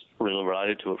close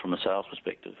related to it from a sales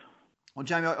perspective. Well,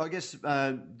 Jamie, I guess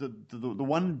the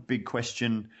one big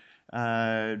question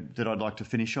that I'd like to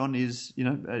finish on is,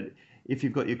 if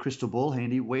you've got your crystal ball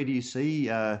handy, where do you see,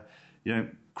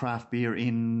 craft beer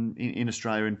in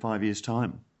Australia in 5 years'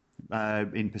 time?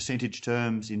 In percentage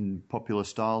terms, in popular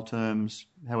style terms,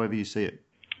 however you see it.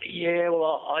 Yeah,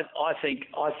 well, I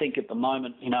think at the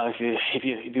moment,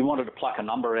 if you wanted to pluck a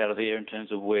number out of there in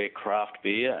terms of where craft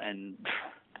beer, and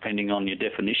depending on your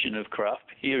definition of craft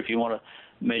beer, if you want to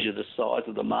measure the size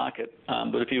of the market,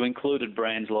 but if you included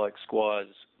brands like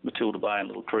Squires, Matilda Bay and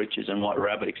Little Creatures and White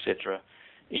Rabbit, etc.,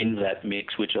 in that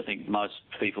mix, which I think most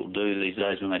people do these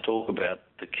days when they talk about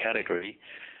the category,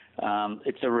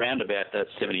 it's around about that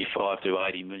 75 to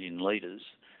 80 million litres,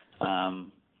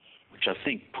 which I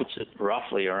think puts it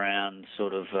roughly around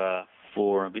sort of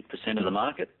 4% and a bit of the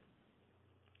market.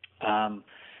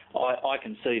 I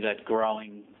can see that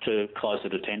growing to closer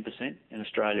to 10% in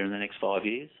Australia in the next 5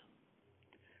 years,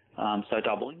 so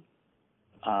doubling.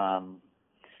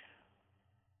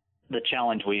 The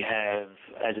challenge we have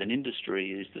as an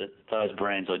industry is that those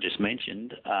brands I just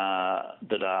mentioned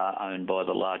that are owned by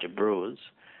the larger brewers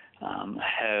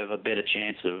have a better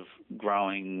chance of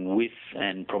growing with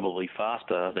and probably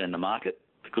faster than the market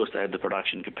because they have the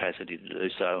production capacity to do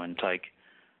so and take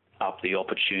up the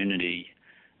opportunity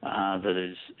that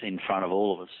is in front of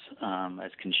all of us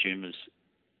as consumers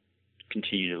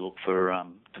continue to look for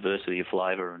diversity of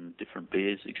flavour and different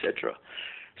beers, etc.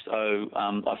 So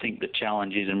I think the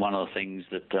challenge is, and one of the things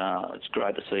that it's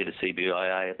great to see the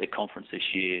CBIA at their conference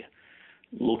this year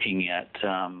looking at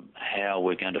how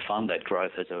we're going to fund that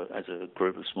growth as a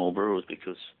group of small brewers,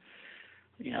 because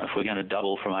if we're going to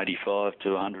double from 85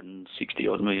 to 160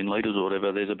 odd million litres or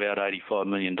whatever, there's about $85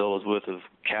 million worth of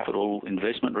capital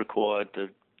investment required to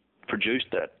produce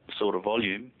that sort of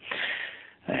volume,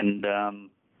 and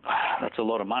that's a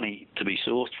lot of money to be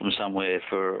sourced from somewhere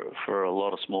for a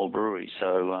lot of small breweries.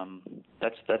 So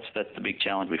that's the big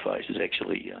challenge we face, is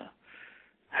actually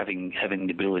having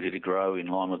the ability to grow in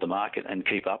line with the market and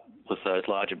keep up with those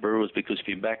larger brewers. Because if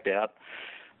you backed out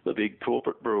the big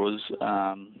corporate brewers,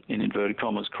 in inverted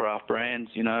commas, craft brands,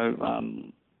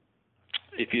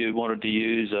 if you wanted to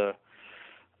use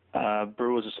a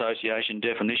Brewers Association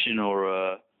definition or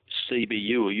a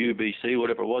CBU or UBC,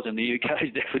 whatever it was in the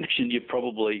UK's definition, you're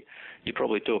probably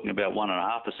talking about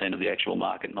 1.5% of the actual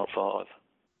market, not 5%.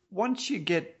 Once you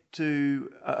get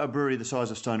to a brewery the size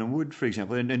of Stone and Wood, for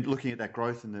example, and looking at that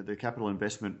growth and the capital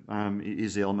investment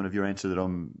is the element of your answer that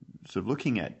I'm sort of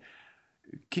looking at.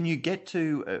 Can you get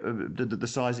to the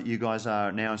size that you guys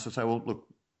are now and sort of say, well, look,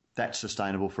 that's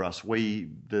sustainable for us. We,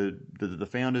 the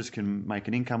founders, can make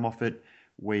an income off it.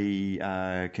 We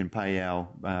can pay our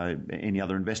any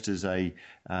other investors a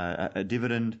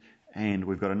dividend, and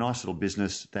we've got a nice little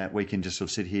business that we can just sort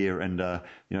of sit here and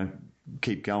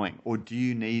keep going. Or do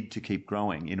you need to keep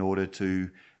growing in order to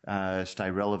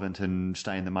stay relevant and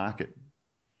stay in the market?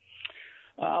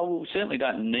 We certainly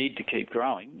don't need to keep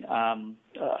growing.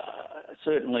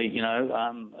 Certainly,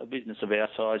 a business of our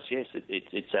size, yes,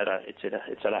 it's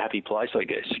at a happy place, I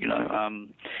guess,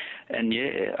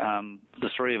 the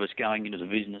three of us going into the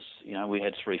business, we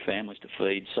had three families to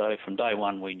feed. So from day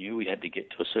one, we knew we had to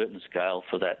get to a certain scale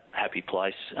for that happy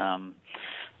place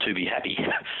to be happy.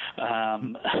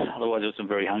 Otherwise, there's some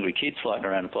very hungry kids floating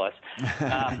around the place.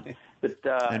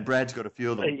 And Brad's got a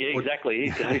few of them. Yeah, exactly.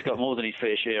 He's got more than his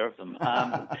fair share of them.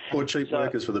 Or cheap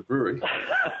workers for the brewery.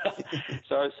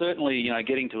 So certainly,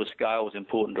 getting to a scale was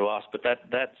important to us. But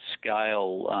that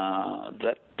scale,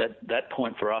 that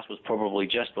point for us was probably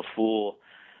just before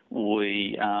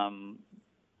we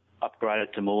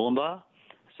upgraded to Mooloolaba.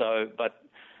 So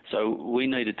we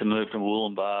needed to move to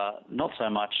Mooloolaba not so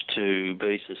much to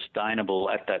be sustainable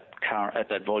at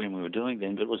that volume we were doing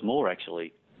then, but it was more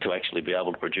to actually be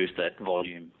able to produce that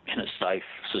volume in a safe,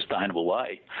 sustainable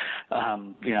way.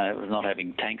 It was not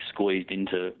having tanks squeezed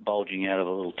into bulging out of a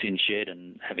little tin shed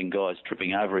and having guys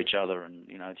tripping over each other, and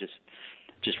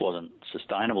just wasn't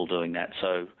sustainable doing that.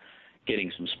 So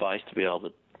getting some space to be able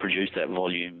to produce that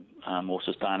volume more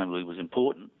sustainably was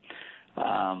important.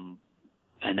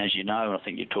 And as you know, I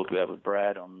think you talked about with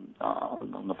Brad on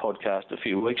the podcast a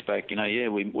few weeks back,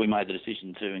 we made the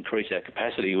decision to increase our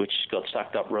capacity, which got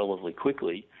sucked up relatively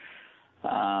quickly.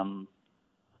 But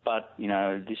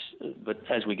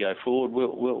as we go forward,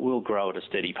 we'll grow at a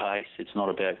steady pace. It's not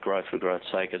about growth for growth's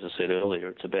sake, as I said earlier.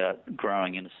 It's about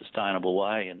growing in a sustainable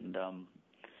way, and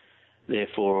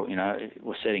therefore,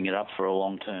 we're setting it up for a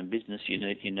long-term business. You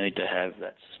need to have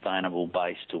that sustainable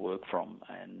base to work from,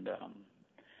 and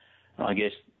I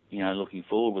guess, looking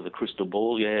forward with a crystal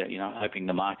ball, hoping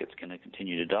the market's going to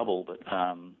continue to double. But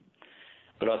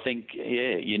I think,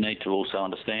 you need to also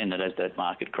understand that as that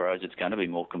market grows, it's going to be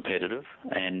more competitive,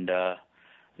 and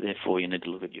therefore you need to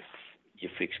look at your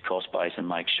fixed cost base and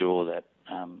make sure that,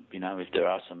 if there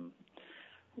are some,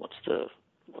 what's the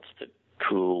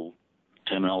cool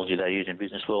terminology they use in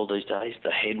business world these days, the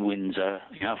headwinds are,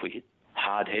 if we hit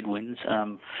hard headwinds,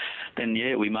 then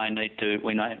we may need to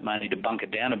bunk it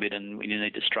down a bit, and we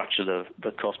need to structure the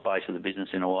cost base of the business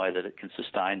in a way that it can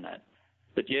sustain that.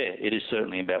 But it is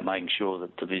certainly about making sure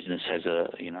that the business has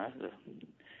that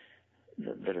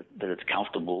it's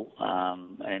comfortable,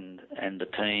 and the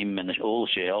team and all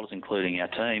the shareholders, including our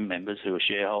team members who are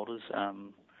shareholders,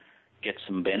 get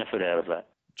some benefit out of that.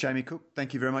 Jamie Cook,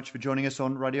 thank you very much for joining us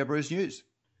on Radio Brews News.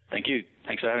 Thank you.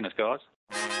 Thanks for having us, guys.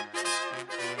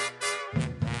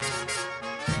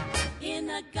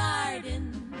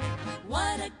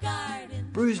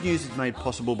 Brews News is made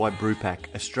possible by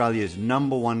Brewpack, Australia's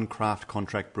 #1 craft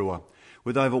contract brewer.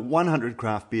 With over 100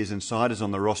 craft beers and ciders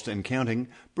on the roster and counting,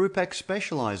 Brewpack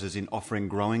specialises in offering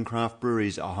growing craft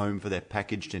breweries a home for their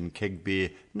packaged and kegged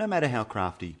beer, no matter how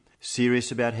crafty.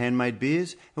 Serious about handmade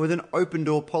beers, and with an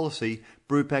open-door policy,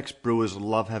 Brewpack's brewers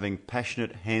love having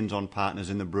passionate, hands-on partners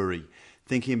in the brewery.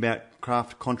 Thinking about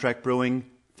craft contract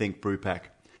brewing? Think Brewpack.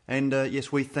 And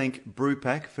yes, we thank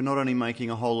Brewpack for not only making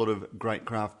a whole lot of great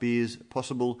craft beers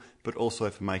possible, but also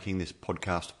for making this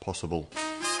podcast possible.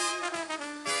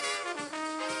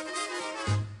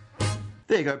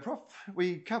 There you go, Prof.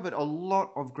 We covered a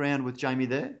lot of ground with Jamie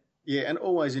there. Yeah, and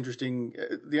always interesting.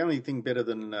 The only thing better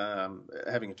than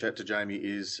having a chat to Jamie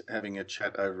is having a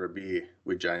chat over a beer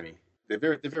with Jamie. They're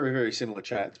very, very similar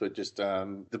chats, but just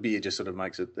the beer just sort of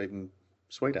makes it even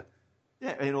sweeter.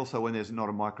 Yeah, and also when there's not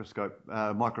a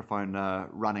microphone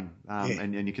running,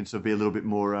 and you can sort of be a little bit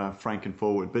more frank and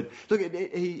forward. But look,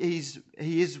 he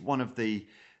is one of the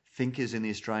thinkers in the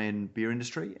Australian beer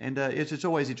industry, and it's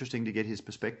always interesting to get his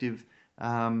perspective.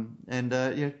 Prof,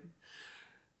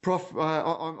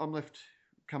 I'm left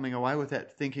coming away with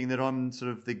that, thinking that I'm sort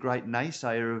of the great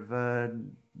naysayer of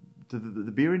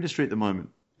the beer industry at the moment.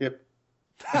 Yep.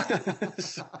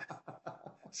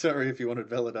 Sorry if you wanted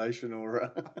validation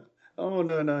or... Oh,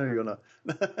 no, you're not.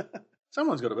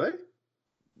 Someone's got to be.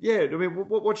 Yeah, I mean,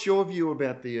 what's your view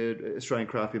about the Australian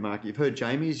craft beer market? You've heard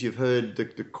Jamie's, you've heard the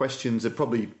questions that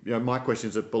probably, my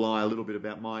questions that belie a little bit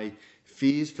about my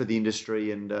fears for the industry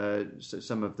and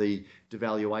some of the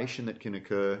devaluation that can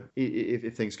occur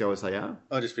if things go as they are.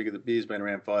 I just figure that beer's been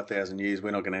around 5,000 years.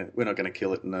 We're not going to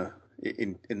kill it in the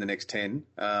next 10.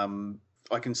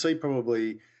 I can see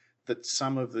probably that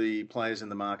some of the players in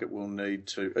the market will need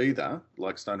to either,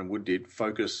 like Stone and Wood did,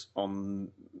 focus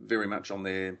very much on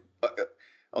their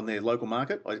local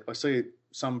market. I see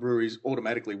some breweries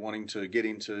automatically wanting to get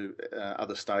into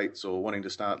other states or wanting to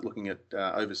start looking at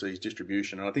overseas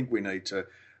distribution. And I think we need to,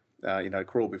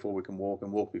 crawl before we can walk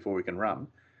and walk before we can run.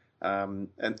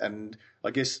 And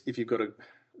I guess if you've got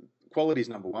quality is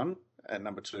number one and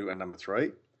number two and number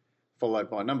three. followed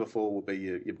by number 4 will be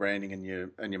your branding and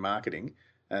your marketing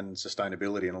and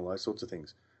sustainability and all those sorts of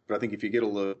things. But I think if you get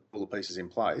all the pieces in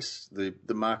place,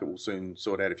 the market will soon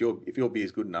sort out. If your beer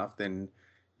is good enough, then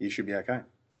you should be okay.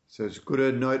 So it's good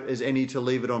a note as any to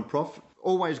leave it on, Prof.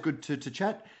 Always good to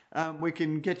chat. We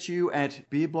can get you at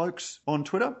Beer Blokes on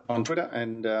Twitter. On Twitter,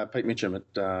 and Pete Mitchum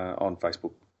on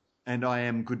Facebook. And I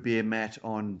am Good Beer Matt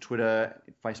on Twitter,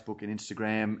 Facebook and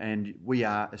Instagram. And we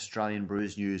are Australian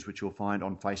Brews News, which you'll find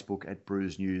on Facebook at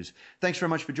Brews News. Thanks very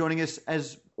much for joining us.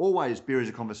 As always, beer is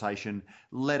a conversation.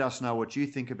 Let us know what you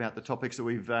think about the topics that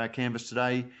we've canvassed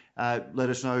today. Let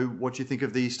us know what you think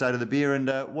of the state of the beer and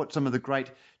what some of the great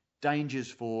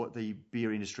dangers for the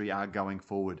beer industry are going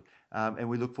forward. And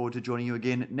we look forward to joining you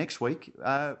again next week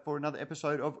for another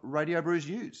episode of Radio Brews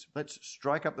News. Let's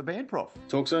strike up the band, Prof.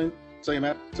 Talk soon. See you,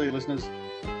 Matt. See you, listeners.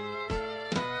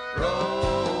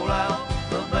 Roll out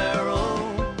the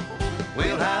barrel.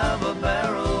 We'll have a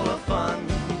barrel of fun.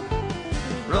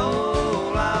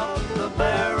 Roll out the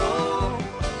barrel.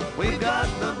 We've got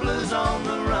the blues on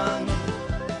the run.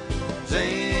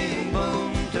 Sing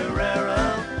boom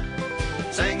terrera.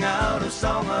 Sing out a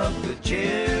song of good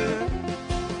cheer.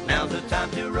 Now's the time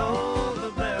to roll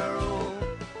the barrel.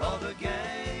 All the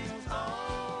gang's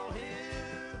all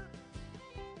here.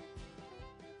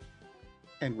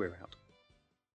 And we're out.